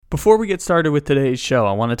Before we get started with today's show,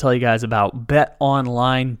 I want to tell you guys about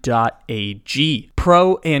betonline.ag.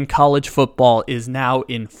 Pro and college football is now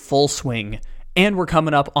in full swing, and we're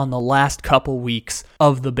coming up on the last couple weeks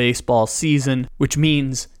of the baseball season, which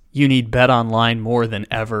means you need BetOnline more than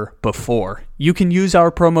ever before. You can use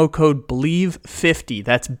our promo code BLEAV50,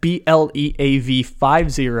 that's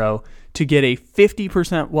BLEAV50, to get a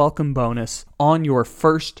 50% welcome bonus on your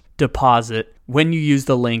first deposit when you use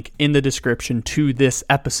the link in the description to this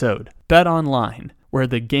episode. BetOnline, where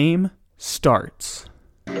the game starts.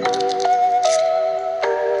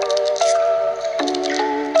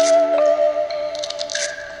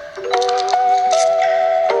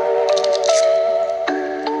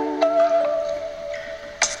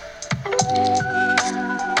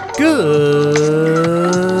 Good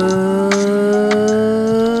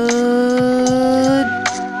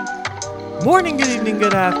morning, good evening,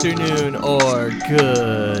 good afternoon, or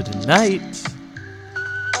good night.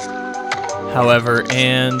 However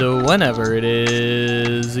and whenever it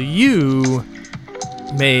is you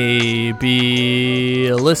may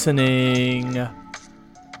be listening,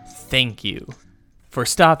 thank you for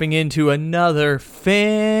stopping into another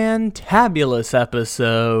fantabulous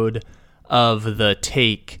episode of the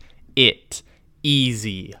Take It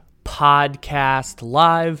Easy podcast,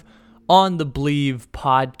 live on the Believe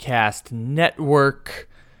Podcast Network,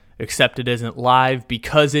 except it isn't live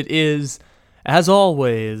because it is, as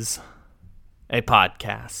always, a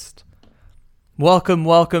podcast.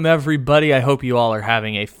 Welcome everybody. I hope you all are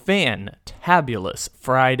having a fantabulous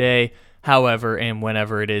Friday, however and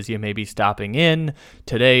whenever it is you may be stopping in.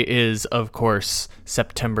 Today is, of course,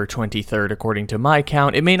 September 23rd, according to my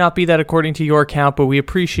count. It may not be that according to your count, but we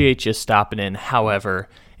appreciate you stopping in, however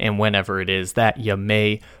and whenever it is that you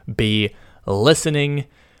may be listening.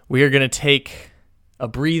 We are going to take a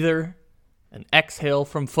breather, an exhale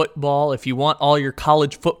from football. If you want all your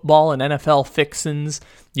college football and NFL fixins,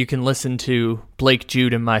 you can listen to Blake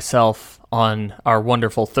Jude and myself on our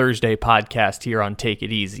wonderful Thursday podcast here on Take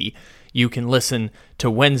It Easy. You can listen to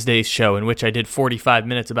Wednesday's show, in which I did 45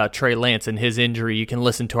 minutes about Trey Lance and his injury. You can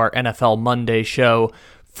listen to our NFL Monday show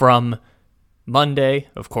from Monday,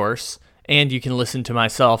 of course. And you can listen to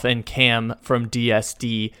myself and Cam from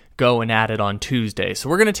DSD going at it on Tuesday. So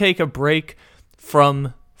we're going to take a break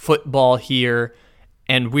from football here,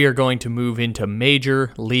 and we are going to move into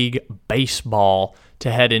Major League Baseball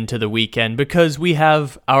to head into the weekend, because we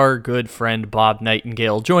have our good friend Bob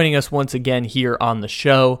Nightingale joining us once again here on the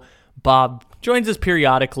show. Bob joins us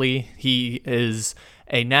periodically. He is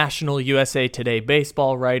a national USA Today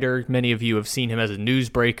baseball writer. Many of you have seen him as a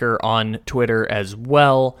newsbreaker on Twitter as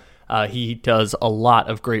well. He does a lot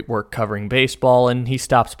of great work covering baseball, and he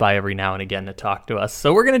stops by every now and again to talk to us.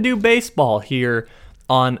 So we're going to do baseball here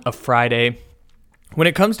on a Friday. When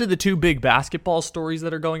it comes to the two big basketball stories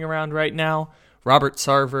that are going around right now, Robert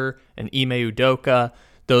Sarver and Ime Udoka,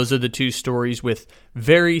 those are the two stories with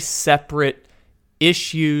very separate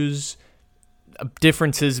issues,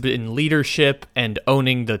 differences in leadership and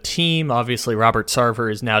owning the team. Obviously, Robert Sarver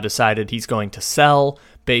has now decided he's going to sell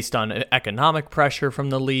based on economic pressure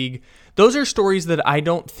from the league. Those are stories that I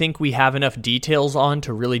don't think we have enough details on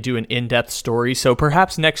to really do an in-depth story, so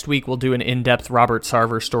perhaps next week we'll do an in-depth Robert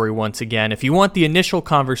Sarver story once again. If you want the initial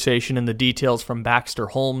conversation and the details from Baxter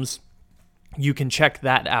Holmes, you can check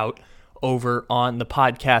that out over on the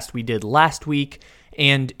podcast we did last week.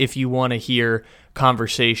 And if you want to hear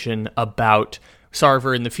conversation about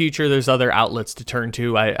Sarver in the future, there's other outlets to turn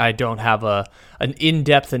to. I don't have an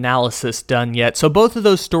in-depth analysis done yet. So both of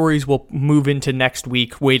those stories will move into next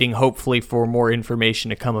week, waiting hopefully for more information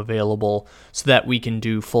to come available so that we can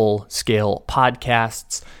do full-scale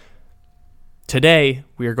podcasts. Today,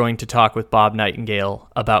 we are going to talk with Bob Nightingale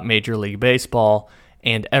about Major League Baseball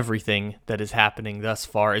and everything that is happening thus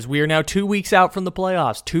far, as we are now 2 weeks out from the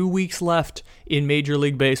playoffs, 2 weeks left in Major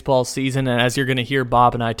League Baseball season, and as you're going to hear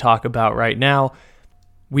Bob and I talk about right now,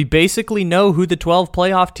 we basically know who the 12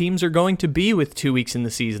 playoff teams are going to be with 2 weeks in the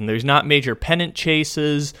season. There's not major pennant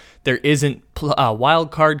chases. There isn't wild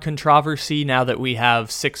card controversy now that we have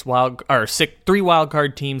three wild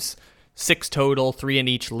card teams, 6 total, 3 in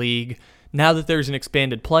each league. Now that there's an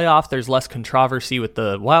expanded playoff, there's less controversy with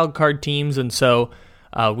the wild card teams, and so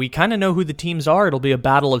we kind of know who the teams are. It'll be a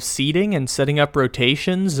battle of seeding and setting up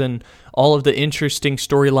rotations and all of the interesting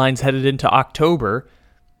storylines headed into October.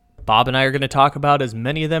 Bob and I are going to talk about as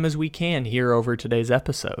many of them as we can here over today's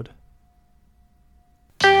episode.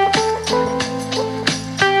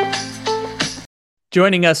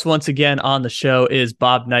 Joining us once again on the show is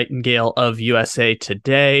Bob Nightingale of USA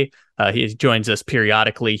Today. He joins us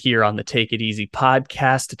periodically here on the Take It Easy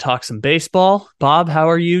podcast to talk some baseball. Bob, how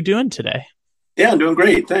are you doing today? Yeah, I'm doing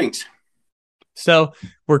great. Thanks. So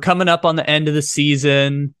we're coming up on the end of the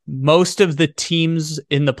season. Most of the teams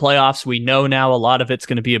in the playoffs, we know now a lot of it's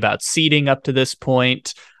going to be about seeding up to this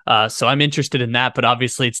point. So I'm interested in that, but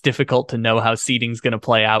obviously it's difficult to know how seeding is going to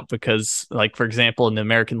play out because, like, for example, in the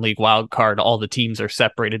American League wild card, all the teams are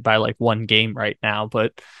separated by like one game right now.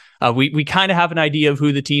 But we kind of have an idea of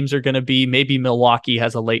who the teams are going to be. Maybe Milwaukee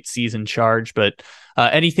has a late season charge, but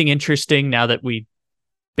anything interesting now that we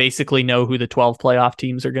basically know who the 12 playoff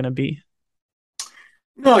teams are going to be?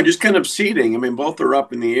 No, just kind of seeding. I mean, both are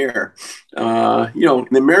up in the air. In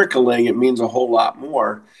the American League, it means a whole lot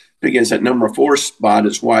more because that number 4 spot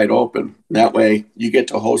is wide open. That way, you get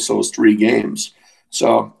to host those 3 games.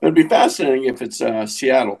 So it'd be fascinating if it's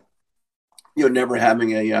Seattle. Never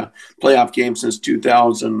having a playoff game since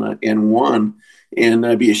 2001, and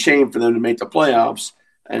it'd be a shame for them to make the playoffs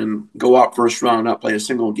and go out first round, not play a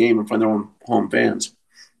single game in front of their own home fans.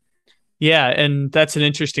 Yeah, and that's an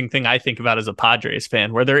interesting thing I think about as a Padres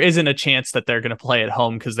fan, where there isn't a chance that they're going to play at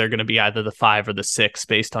home because they're going to be either the 5 or the 6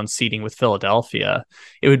 based on seeding with Philadelphia.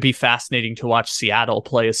 It would be fascinating to watch Seattle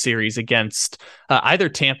play a series against either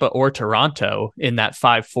Tampa or Toronto in that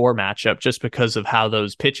 5-4 matchup, just because of how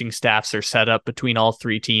those pitching staffs are set up between all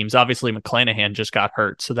 3 teams. Obviously, McClanahan just got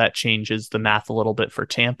hurt, so that changes the math a little bit for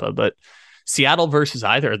Tampa, but Seattle versus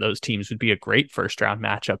either of those teams would be a great first round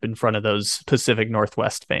matchup in front of those Pacific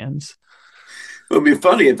Northwest fans. It would be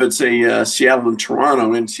funny if it's a Seattle and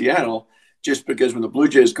Toronto in Seattle, just because when the Blue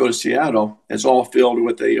Jays go to Seattle, it's all filled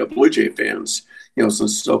with the Blue Jay fans, since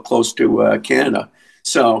it's so close to Canada.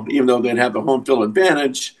 So even though they'd have the home field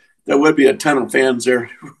advantage, there would be a ton of fans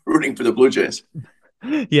there rooting for the Blue Jays.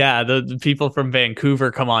 Yeah, the people from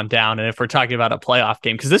Vancouver come on down. And if we're talking about a playoff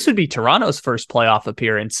game, because this would be Toronto's first playoff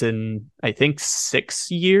appearance in, I think,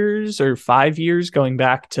 6 years or 5 years, going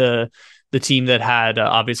back to the team that had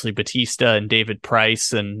obviously Batista and David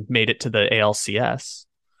Price and made it to the ALCS.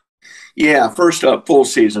 Yeah, first up, full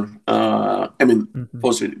season. Mm-hmm.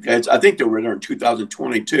 Full season. I think they were there in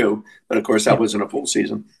 2022, but of course that Yep. wasn't a full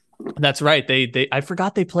season. That's right. They I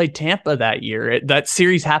forgot they played Tampa that year. That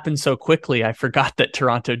series happened so quickly. I forgot that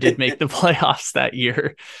Toronto did make the playoffs that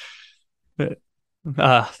year. Uh,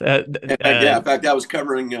 uh, In fact, I was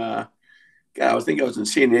covering. I think I was in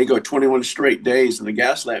San Diego 21 straight days in the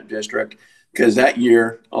Gaslamp District because that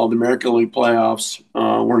year all the American League playoffs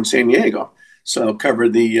were in San Diego. So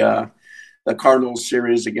covered the Cardinals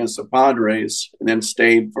series against the Padres, and then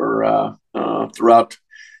stayed for throughout,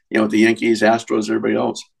 the Yankees, Astros, everybody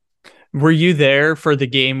else. Were you there for the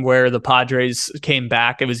game where the Padres came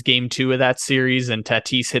back? It was game 2 of that series, and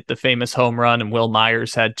Tatis hit the famous home run, and Will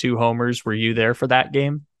Myers had 2 homers. Were you there for that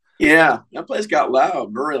game? Yeah, that place got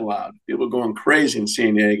loud, very loud. People going crazy in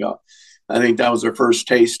San Diego. I think that was their first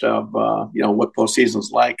taste of what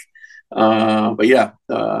postseason's like. But yeah,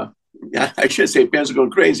 I should say fans are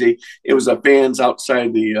going crazy. It was the fans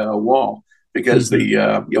outside the wall because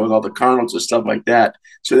Mm-hmm. with all the Cardinals and stuff like that.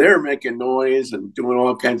 So they were making noise and doing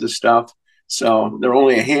all kinds of stuff. So there were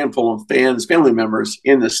only a handful of fans, family members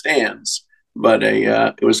in the stands, but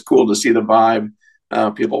it was cool to see the vibe.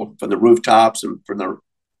 People from the rooftops and from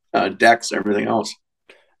the decks, everything else.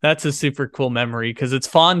 That's a super cool memory because it's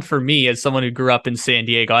fond for me as someone who grew up in San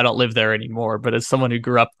Diego. I don't live there anymore, but as someone who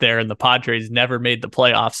grew up there and the Padres never made the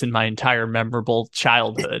playoffs in my entire memorable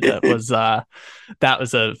childhood, that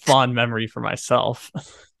was a fond memory for myself.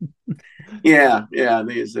 Yeah. When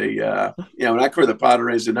I covered the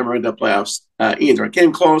Padres, they never made the playoffs either. It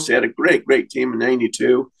came close. They had a great team in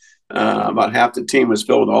 '92. About half the team was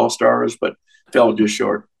filled with all stars, but fell just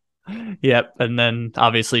short. Yep, and then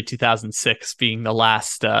obviously 2006 being the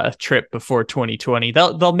last trip before 2020.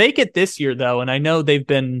 They'll make it this year though, and I know they've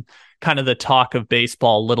been kind of the talk of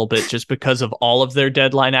baseball a little bit just because of all of their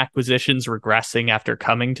deadline acquisitions regressing after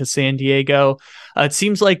coming to San Diego. It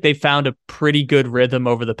seems like they found a pretty good rhythm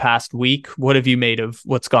over the past week. What have you made of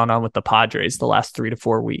what's gone on with the Padres the last 3 to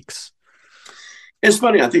 4 weeks? It's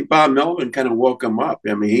funny. I think Bob Melvin kind of woke them up.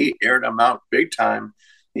 I mean, he aired them out big time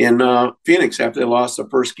in Phoenix after they lost the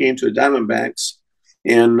first game to the Diamondbacks.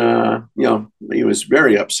 And, he was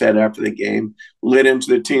very upset after the game, lit into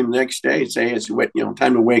the team the next day, saying, it's,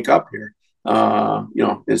 time to wake up here.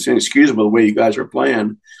 It's inexcusable the way you guys are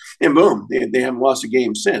playing. And boom, they haven't lost a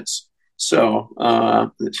game since.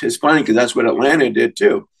 So it's funny because that's what Atlanta did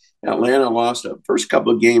too. Atlanta lost the first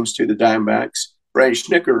couple of games to the Diamondbacks. Brad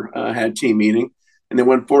Schnicker had team meeting, and they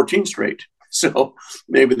won 14 straight. So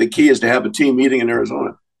maybe the key is to have a team meeting in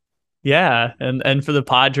Arizona. Yeah, and for the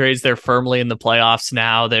Padres, they're firmly in the playoffs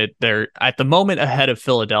now. They're at the moment ahead of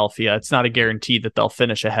Philadelphia. It's not a guarantee that they'll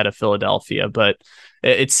finish ahead of Philadelphia, but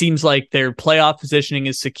it seems like their playoff positioning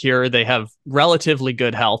is secure. They have relatively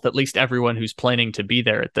good health, at least everyone who's planning to be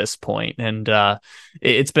there at this point. And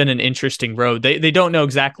it's been an interesting road. They don't know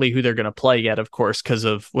exactly who they're going to play yet, of course, because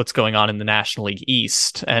of what's going on in the National League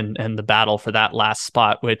East and the battle for that last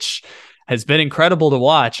spot, which has been incredible to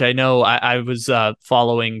watch. I know I was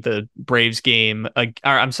following the Braves game,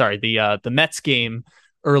 the Mets game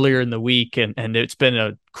earlier in the week, and it's been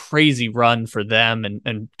a crazy run for them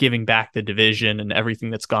and giving back the division and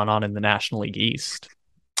everything that's gone on in the National League East.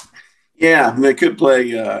 Yeah, they could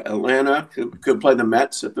play Atlanta, could play the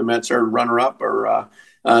Mets if the Mets are runner-up, or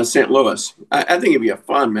St. Louis. I think it'd be a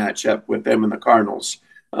fun matchup with them and the Cardinals.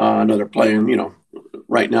 I know they're playing,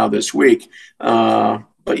 right now this week.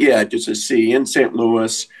 But yeah, just to see in St.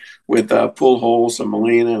 Louis with Pujols and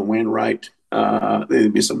Molina and Wainwright,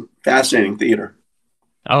 there'd be some fascinating theater.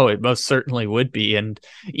 Oh, it most certainly would be. And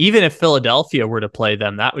even if Philadelphia were to play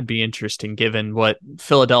them, that would be interesting given what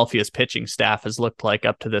Philadelphia's pitching staff has looked like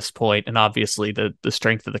up to this point, and obviously the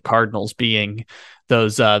strength of the Cardinals being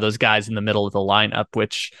those guys in the middle of the lineup,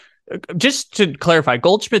 which, just to clarify,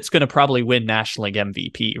 Goldschmidt's going to probably win National League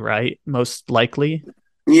MVP, right? Most likely.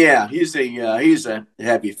 Yeah, he's a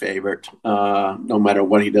heavy favorite. No matter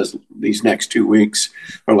what he does these next 2 weeks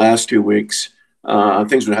or last 2 weeks,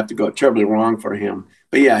 things would have to go terribly wrong for him.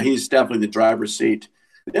 But yeah, he's definitely the driver's seat.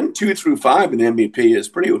 Then 2 through 5 in the MVP is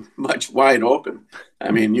pretty much wide open.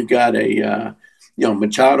 I mean, you got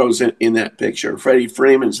Machado's in that picture, Freddie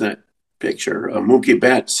Freeman's in that picture, Mookie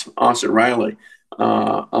Betts, Austin Riley,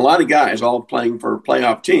 a lot of guys all playing for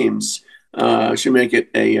playoff teams. Should make it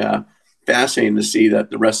a fascinating to see that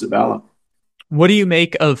the rest of the ballot. What do you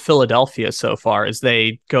make of Philadelphia so far as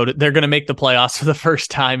they're going to make the playoffs for the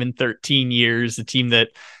first time in 13 years, a team that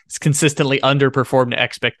has consistently underperformed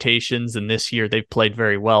expectations, and this year they've played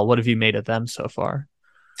very well. What have you made of them so far?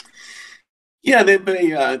 Yeah, they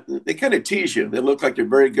kind of tease you. They look like they're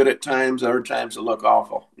very good at times. Other times they look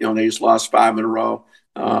awful. They just lost 5 in a row.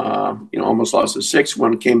 Almost lost a sixth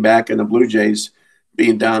one, came back, and the Blue Jays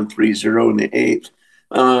being down 3-0 in the eighth.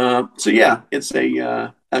 So yeah, it's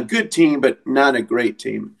a good team, but not a great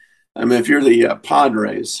team. I mean, if you're the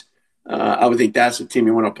Padres, I would think that's the team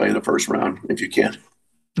you want to play in the first round if you can.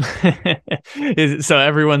 So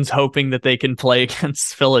everyone's hoping that they can play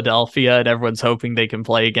against Philadelphia, and everyone's hoping they can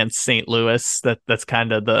play against St. Louis. That's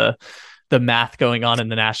kind of the math going on in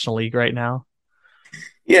the National League right now.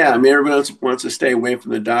 Yeah, I mean, everyone wants to stay away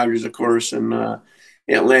from the Dodgers, of course, and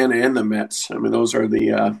Atlanta and the Mets. I mean, those are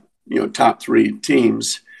the top three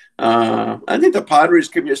teams. I think the Padres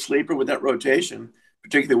could be a sleeper with that rotation,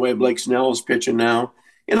 particularly the way Blake Snell is pitching now.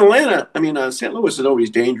 In Atlanta, I mean, St. Louis is always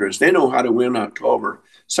dangerous. They know how to win October,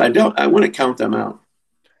 so I wouldn't count them out.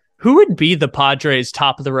 Who would be the Padres'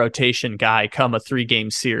 top of the rotation guy come a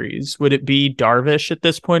 3-game series? Would it be Darvish at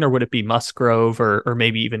this point, or would it be Musgrove, or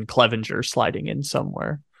maybe even Clevenger sliding in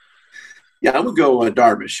somewhere? Yeah, I would go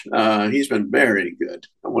Darvish. He's been very good.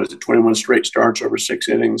 What is it, 21 straight starts over 6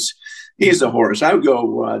 innings? He's a horse. I would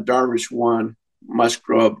go Darvish 1,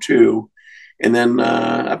 Musgrove 2, and then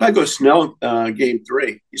if I go Snell game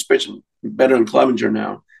 3, he's pitching better than Clevenger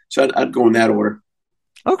now. So I'd go in that order.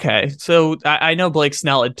 Okay, so I know Blake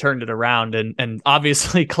Snell had turned it around, and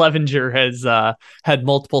obviously Clevenger has had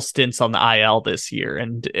multiple stints on the IL this year,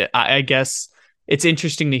 and I guess it's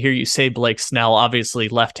interesting to hear you say Blake Snell. Obviously,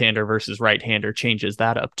 left-hander versus right-hander changes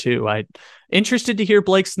that up too. I'm interested to hear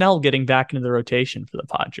Blake Snell getting back into the rotation for the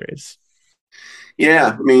Padres.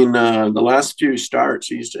 Yeah, I mean, the last few starts,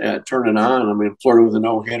 he's turning on. I mean, flirting with a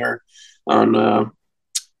no-hitter on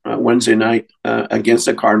Wednesday night against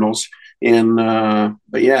the Cardinals. And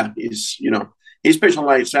but yeah, he's pitching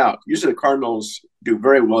lights out. Usually the Cardinals do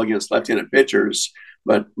very well against left-handed pitchers,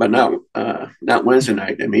 but not Wednesday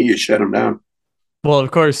night. I mean, you shut them down. Well,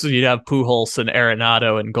 of course, you'd have Pujols and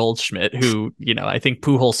Arenado and Goldschmidt, who, I think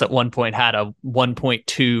Pujols at one point had a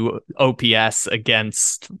 1.2 OPS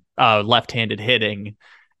against left-handed hitting.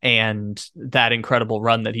 And that incredible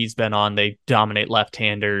run that he's been on, they dominate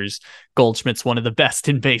left-handers. Goldschmidt's one of the best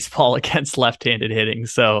in baseball against left-handed hitting.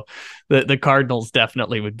 So the Cardinals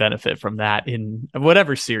definitely would benefit from that in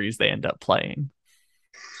whatever series they end up playing.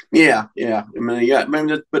 Yeah. I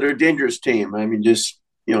mean, but they're a dangerous team. I mean, just,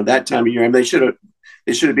 that time of year, I mean, they should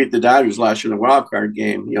have beat the Dodgers last year in the wild card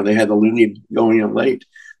game. They had the lead going in late.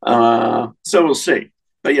 So we'll see.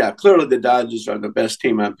 But yeah, clearly the Dodgers are the best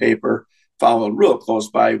team on paper, followed real close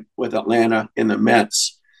by with Atlanta and the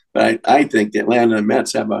Mets. But I think the Atlanta and the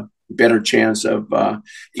Mets have a better chance of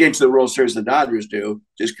getting to the World Series than the Dodgers do,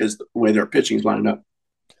 just because the way their pitching's lined up.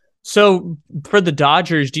 So for the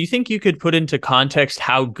Dodgers, do you think you could put into context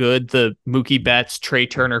how good the Mookie Betts, Trey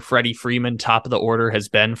Turner, Freddie Freeman top of the order has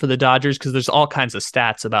been for the Dodgers? Because there's all kinds of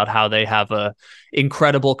stats about how they have a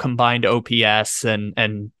incredible combined OPS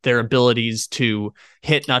and their abilities to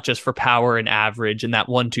hit not just for power and average, and that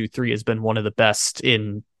 1, 2, 3 has been one of the best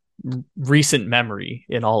in recent memory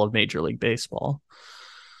in all of Major League Baseball.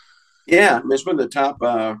 Yeah, I mean, it's one of the top,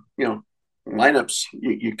 lineups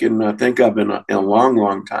you can think of in a long,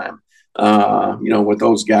 long time. With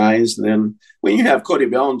those guys, and then when you have Cody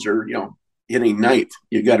Bellinger, hitting ninth,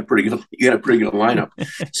 you got a pretty good lineup.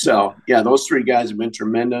 So yeah, those three guys have been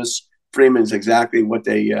tremendous. Freeman's exactly what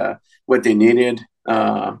they needed.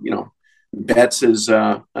 Betts is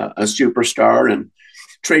a superstar, and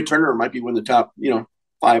Trey Turner might be one of the top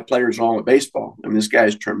five players in all of baseball. I mean, this guy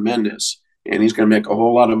is tremendous, and he's going to make a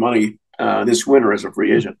whole lot of money this winter as a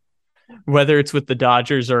free agent. Whether it's with the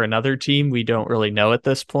Dodgers or another team, we don't really know at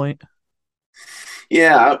this point.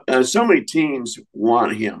 Yeah, so many teams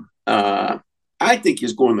want him. I think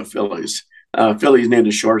he's going to the Phillies. Phillies need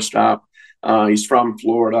a shortstop. He's from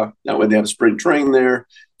Florida. That way they have spring training there.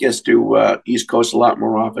 Gets to East Coast a lot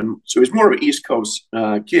more often. So he's more of an East Coast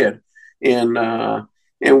kid. And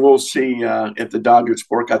we'll see if the Dodgers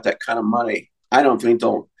fork out that kind of money. I don't think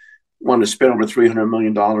they'll want to spend over $300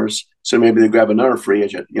 million. So maybe they grab another free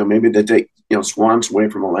agent. Maybe they take Swans away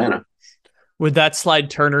from Atlanta. Would that slide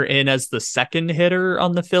Turner in as the second hitter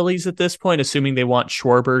on the Phillies at this point, assuming they want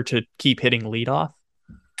Schwarber to keep hitting leadoff?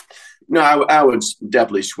 No, I would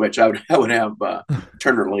definitely switch. I would have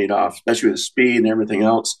Turner lead off, especially with the speed and everything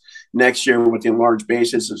else. Next year with the enlarged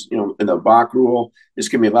bases, in the Bach rule, it's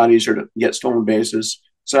going to be a lot easier to get stolen bases.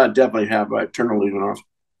 So I'd definitely have Turner leading off.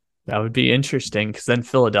 That would be interesting because then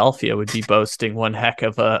Philadelphia would be boasting one heck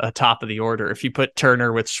of a top of the order. If you put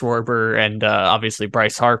Turner with Schwarber and obviously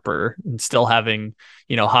Bryce Harper and still having,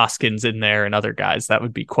 Hoskins in there and other guys, that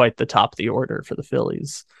would be quite the top of the order for the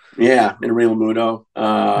Phillies. Yeah, and Real Muto.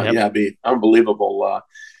 Yep. Yeah, it'd be unbelievable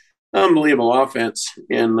offense.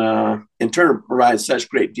 And Turner provides such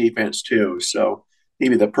great defense too. So he'd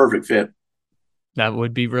be the perfect fit. That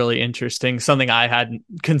would be really interesting. Something I hadn't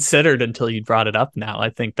considered until you brought it up now. I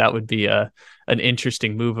think that would be an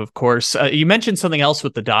interesting move, of course. You mentioned something else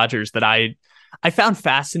with the Dodgers that I found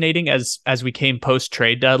fascinating as we came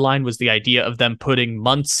post-trade deadline was the idea of them putting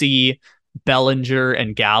Muncy, Bellinger,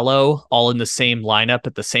 and Gallo all in the same lineup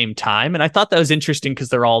at the same time. And I thought that was interesting because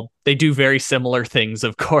they do very similar things,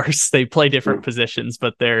 of course. They play different positions,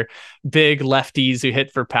 but they're big lefties who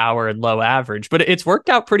hit for power and low average. But it's worked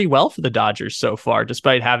out pretty well for the Dodgers so far,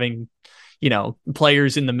 despite having,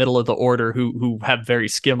 players in the middle of the order who have very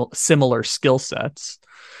similar skill sets.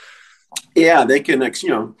 Yeah, they can,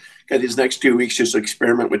 get these next 2 weeks just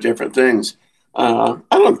experiment with different things. I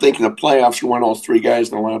don't think in the playoffs you want all three guys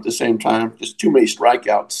in the line at the same time. Just too many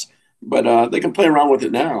strikeouts. But they can play around with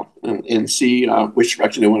it now and see which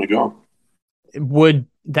direction they want to go. Would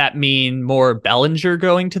that mean more Bellinger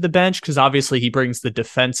going to the bench? Because obviously he brings the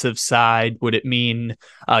defensive side. Would it mean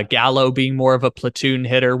Gallo being more of a platoon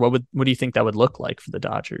hitter? What do you think that would look like for the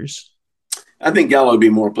Dodgers? I think Gallo would be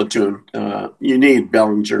more platoon. You need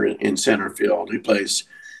Bellinger in center field. He plays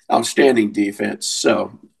outstanding defense.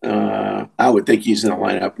 So I would think he's in the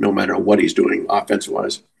lineup no matter what he's doing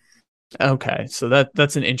offensive-wise. Okay, so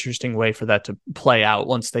that's an interesting way for that to play out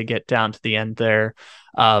once they get down to the end there.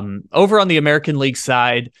 Over on the American League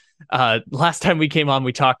side, last time we came on,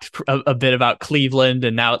 we talked a bit about Cleveland,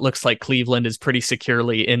 and now it looks like Cleveland is pretty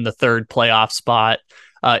securely in the third playoff spot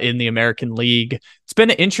in the American League. It's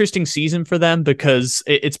been an interesting season for them because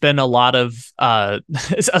it's been a lot of a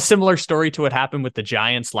similar story to what happened with the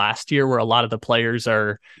Giants last year, where a lot of the players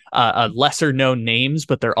are lesser known names,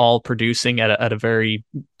 but they're all producing at a very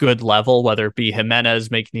good level, whether it be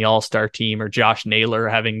Jimenez making the All-Star team or Josh Naylor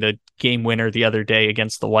having the game winner the other day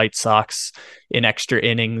against the White Sox in extra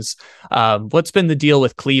innings. What's been the deal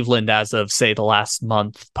with Cleveland as of, say, the last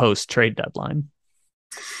month post-trade deadline?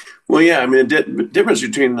 Well, yeah, I mean, the difference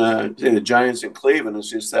between the Giants and Cleveland is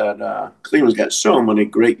just that Cleveland's got so many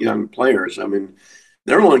great young players. I mean,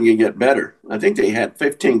 they're only going to get better. I think they had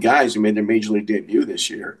 15 guys who made their major league debut this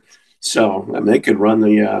year, so I mean, they could run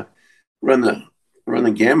the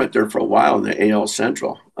gamut there for a while in the AL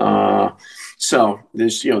Central. So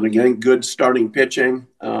this, they're getting good starting pitching.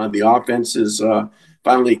 The offense is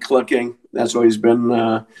finally clicking. That's always been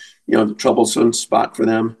the troublesome spot for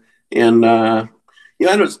them, and.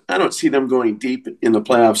 I don't see them going deep in the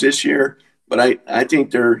playoffs this year, but I think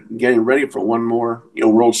they're getting ready for one more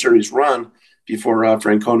World Series run before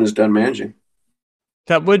Francona is done managing.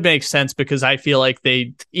 That would make sense because I feel like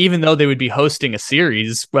even though they would be hosting a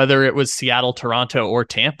series, whether it was Seattle, Toronto, or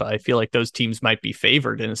Tampa, I feel like those teams might be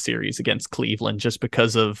favored in a series against Cleveland just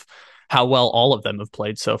because of how well all of them have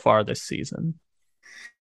played so far this season.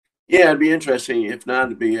 Yeah, it'd be interesting. If not,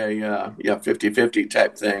 it'd be a 50-50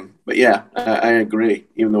 type thing. But yeah, I agree.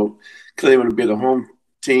 Even though Cleveland would be the home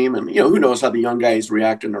team, and who knows how the young guys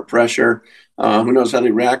react under pressure. Who knows how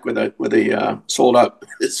they react with a sold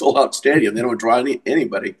out stadium? They don't draw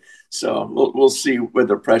anybody. So we'll see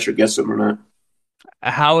whether pressure gets them or not.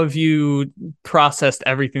 How have you processed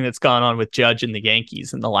everything that's gone on with Judge and the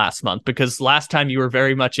Yankees in the last month? Because last time you were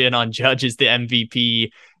very much in on Judge as the MVP.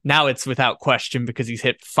 Now it's without question because he's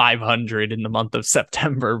hit 500 in the month of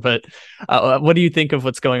September. But what do you think of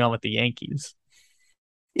what's going on with the Yankees?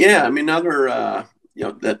 Yeah, I mean, now they're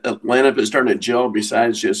that lineup is starting to gel.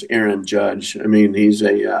 Besides just Aaron Judge, I mean, he's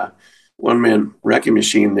a one man wrecking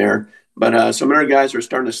machine there. But some other guys are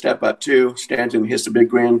starting to step up too. Stanton hits a big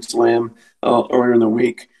grand slam earlier in the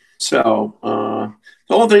week. So the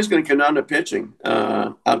whole thing's going to come down to pitching.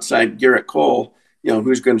 Outside Garrett Cole,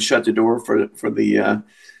 who's going to shut the door for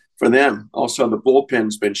them. Also, the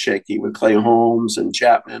bullpen's been shaky with Clay Holmes and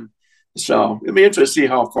Chapman. So it'll be interesting to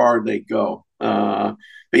see how far they go.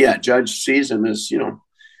 But yeah, Judge season is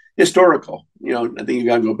historical. I think you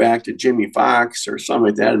got to go back to Jimmy Fox or something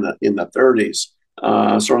like that in the 30s.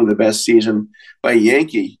 Sort of the best season by a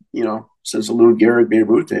Yankee, since the Lou Gehrig Babe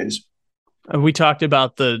Ruth days. We talked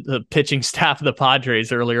about the pitching staff of the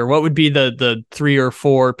Padres earlier. What would be the 3 or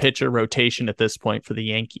 4 pitcher rotation at this point for the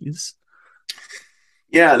Yankees?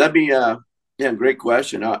 Yeah, that'd be great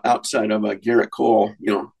question. Outside of Garrett Cole,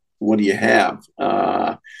 what do you have?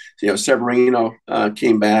 Severino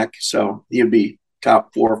came back, so he'd be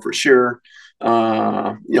top 4 for sure.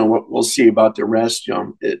 We'll see about the rest.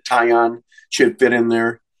 Taillon should fit in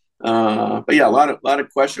there. But yeah, a lot of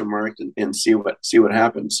question marks and see what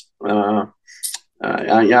happens.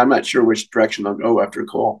 I'm not sure which direction they'll go after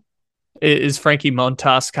Cole. Is Frankie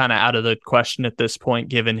Montas kind of out of the question at this point,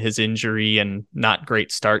 given his injury and not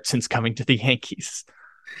great start since coming to the Yankees?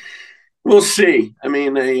 We'll see. I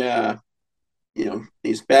mean,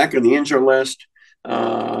 he's back on the injury list.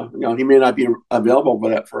 He may not be available for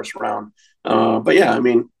that first round. But yeah, I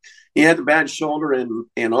mean, he had the bad shoulder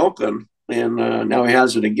in Oakland, and now he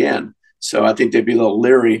has it again. So I think they'd be a little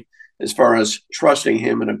leery as far as trusting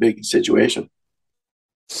him in a big situation.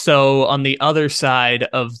 So on the other side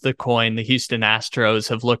of the coin, the Houston Astros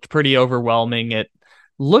have looked pretty overwhelming. It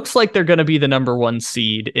looks like they're going to be the number 1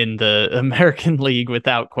 seed in the American League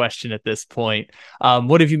without question at this point.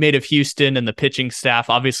 What have you made of Houston and the pitching staff?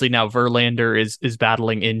 Obviously now Verlander is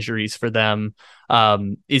battling injuries for them.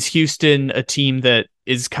 Is Houston a team that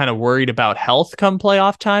is kind of worried about health come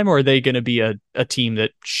playoff time, or are they going to be a team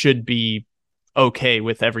that should be okay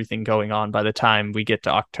with everything going on by the time we get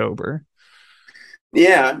to October?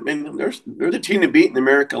 Yeah, I mean, they're the team to beat in the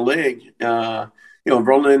American League.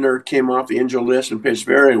 Verlander came off the injured list and pitched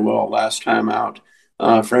very well last time out.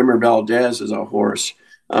 Framber Valdez is a horse.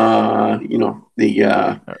 Urquidy.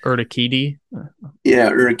 Yeah,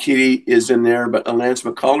 Urquidy is in there, but Lance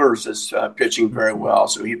McCullers is pitching very well,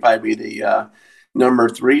 so he'd probably be the number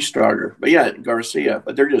 3 starter. But yeah, Garcia,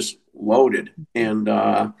 but they're just loaded, and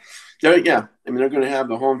they're going to have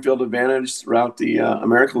the home field advantage throughout the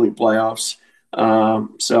American League playoffs.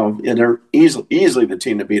 They're easily the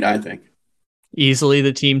team to beat, I think. Easily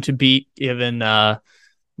the team to beat, given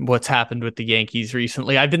what's happened with the Yankees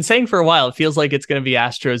recently. I've been saying for a while, it feels like it's going to be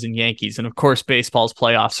Astros and Yankees. And of course, baseball's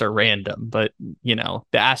playoffs are random, but the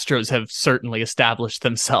Astros have certainly established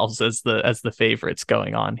themselves as the favorites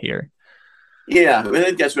going on here. Yeah, I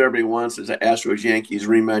think that's what everybody wants is an Astros-Yankees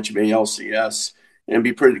rematch of ALCS. And it'd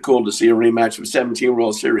be pretty cool to see a rematch of 17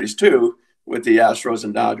 World Series too with the Astros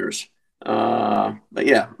and Dodgers. But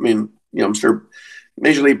yeah, I mean, I'm sure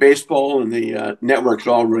Major League Baseball and the networks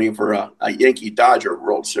are all rooting for a Yankee-Dodger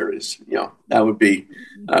World Series. That would be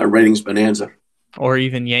a ratings bonanza. Or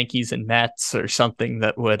even Yankees and Mets or something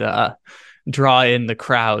that would draw in the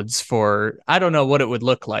crowds for, I don't know what it would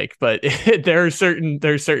look like, but there are certain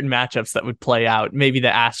matchups that would play out. Maybe the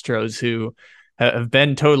Astros, who have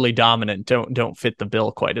been totally dominant, don't fit the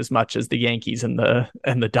bill quite as much as the Yankees and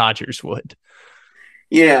the Dodgers would.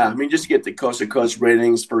 Yeah, I mean, just to get the coast-to-coast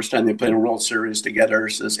ratings, first time they played a World Series together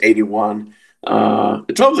since '81.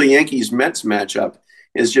 The trouble with the Yankees-Mets matchup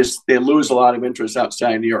is just they lose a lot of interest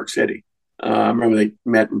outside New York City. I remember they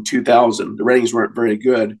met in 2000. The ratings weren't very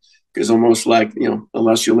good because almost like,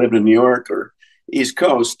 unless you live in New York or East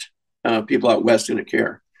Coast, people out west didn't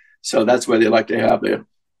care. So that's why they like to have the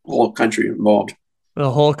whole country involved. The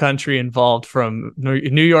whole country involved from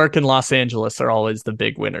New York and Los Angeles are always the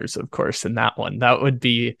big winners, of course, in that one. That would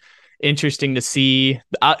be interesting to see.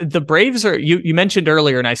 The Braves are, you mentioned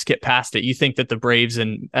earlier, and I skipped past it. You think that the Braves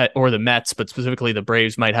or the Mets, but specifically the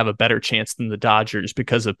Braves, might have a better chance than the Dodgers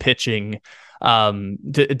because of pitching.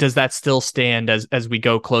 Does that still stand as we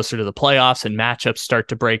go closer to the playoffs and matchups start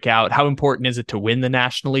to break out? How important is it to win the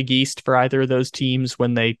National League East for either of those teams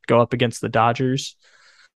when they go up against the Dodgers?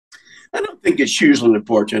 I don't think it's hugely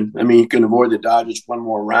important. I mean, you can avoid the Dodgers one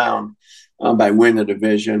more round by winning the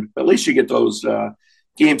division, but at least you get those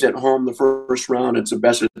games at home. The first round, it's a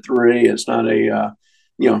best of three. It's not a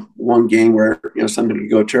one game where something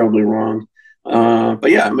could go terribly wrong.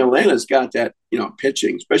 But yeah, I mean, Atlanta's got that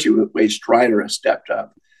pitching, especially with the way Strider has stepped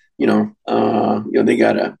up. They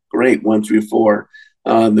got a great 1 through 4.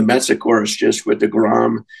 The Mets, of course, just with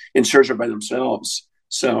DeGrom and Scherzer by themselves.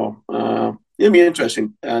 So it'll be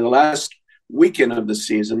interesting. The last weekend of the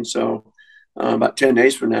season, so about 10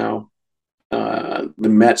 days from now, the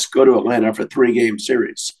Mets go to Atlanta for a 3-game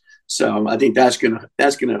series. So I think that's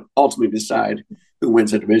gonna ultimately decide who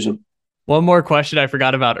wins the division. One more question I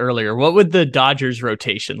forgot about earlier. What would the Dodgers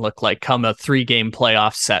rotation look like come a 3-game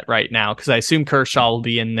playoff set right now? Because I assume Kershaw will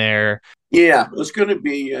be in there. Yeah, it's going to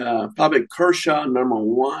be probably Kershaw, number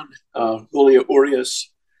 1, Julio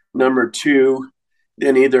Urias, number 2,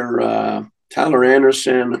 then either Tyler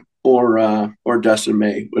Anderson or Dustin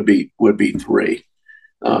May would be 3.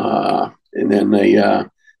 And then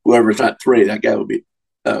whoever's not 3, that guy will be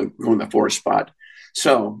going the 4th spot.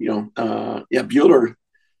 So,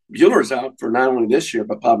 Bueller's out for not only this year,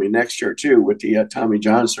 but probably next year too with the Tommy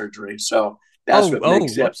John surgery. So that's what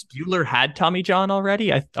makes it. Bueller had Tommy John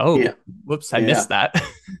already? I missed that.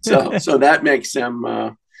 so that makes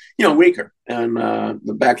them, weaker. And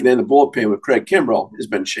the back end of the bullpen with Craig Kimbrell has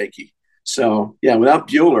been shaky. So yeah, without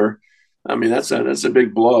Bueller, I mean, that's a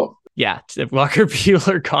big blow. Yeah. Walker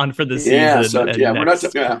Bueller gone for the season. Yeah. So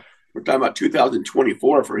we're talking about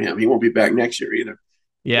 2024 for him. He won't be back next year either.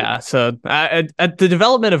 Yeah, so the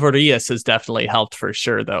development of Urias has definitely helped for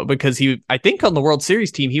sure, though, because I think on the World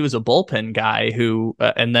Series team, he was a bullpen guy who,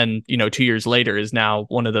 and then, 2 years later is now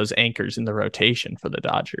one of those anchors in the rotation for the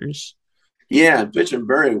Dodgers. Yeah, pitching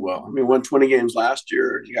very well. I mean, won 20 games last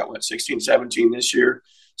year. He got, 16, 17 this year.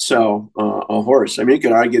 So a horse. I mean, you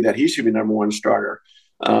could argue that he should be number 1 starter,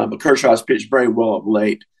 but Kershaw's pitched very well of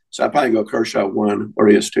late. So I'd probably go Kershaw 1,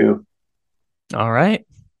 Urias 2. All right.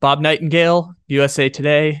 Bob Nightingale, USA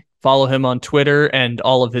Today. Follow him on Twitter and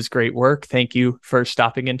all of his great work. Thank you for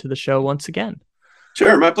stopping into the show once again.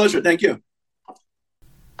 Sure, my pleasure. Thank you.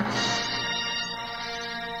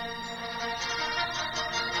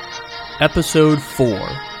 Episode 4.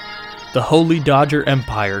 The Holy Dodger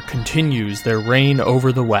Empire continues their reign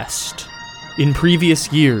over the West. In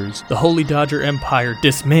previous years, the Holy Dodger Empire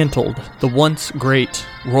dismantled the once great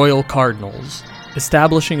Royal Cardinals,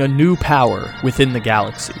 establishing a new power within the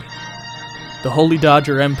galaxy. The Holy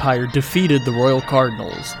Dodger Empire defeated the Royal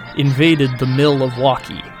Cardinals, invaded the Mill of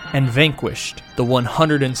Waukee, and vanquished the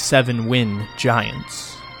 107-win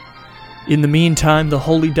Giants. In the meantime, the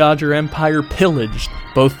Holy Dodger Empire pillaged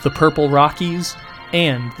both the Purple Rockies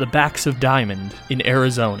and the Backs of Diamond in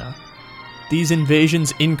Arizona. These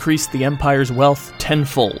invasions increased the Empire's wealth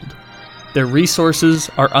tenfold. Their resources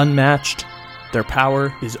are unmatched, their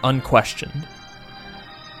power is unquestioned.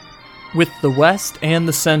 With the West and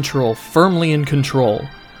the Central firmly in control,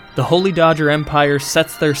 the Holy Dodger Empire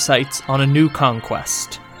sets their sights on a new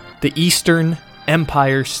conquest, the Eastern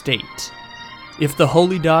Empire State. If the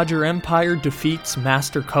Holy Dodger Empire defeats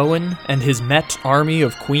Master Cohen and his Met army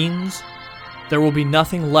of queens, there will be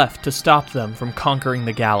nothing left to stop them from conquering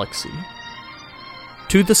the galaxy.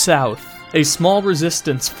 To the south, a small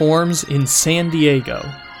resistance forms in San Diego.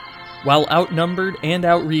 While outnumbered and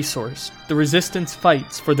out-resourced, the Resistance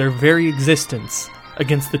fights for their very existence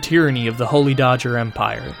against the tyranny of the Holy Dodger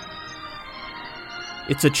Empire.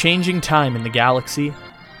 It's a changing time in the galaxy.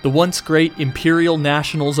 The once great Imperial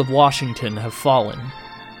Nationals of Washington have fallen.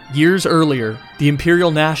 Years earlier, the Imperial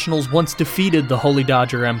Nationals once defeated the Holy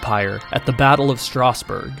Dodger Empire at the Battle of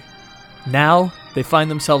Strasbourg. Now, they find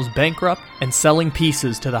themselves bankrupt and selling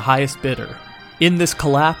pieces to the highest bidder. In this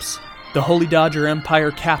collapse, the Holy Dodger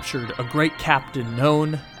Empire captured a great captain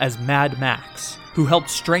known as Mad Max, who helped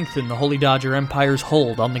strengthen the Holy Dodger Empire's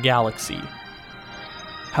hold on the galaxy.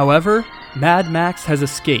 However, Mad Max has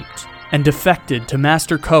escaped and defected to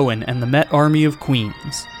Master Cohen and the Met Army of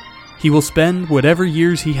Queens. He will spend whatever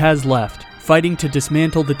years he has left fighting to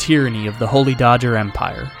dismantle the tyranny of the Holy Dodger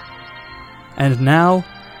Empire. And now,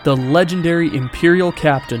 the legendary Imperial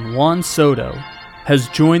Captain Juan Soto has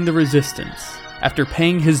joined the Resistance after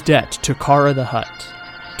paying his debt to Kara the Hutt.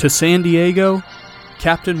 To San Diego,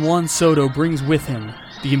 Captain Juan Soto brings with him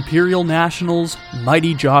the Imperial National's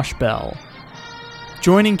mighty Josh Bell.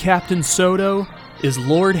 Joining Captain Soto is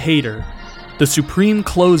Lord Hader, the supreme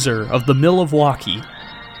closer of the Milwaukee,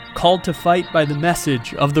 called to fight by the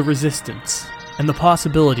message of the Resistance and the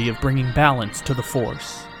possibility of bringing balance to the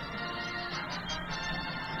Force.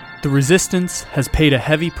 The Resistance has paid a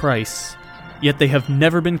heavy price, yet they have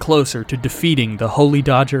never been closer to defeating the Holy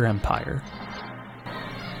Dodger Empire.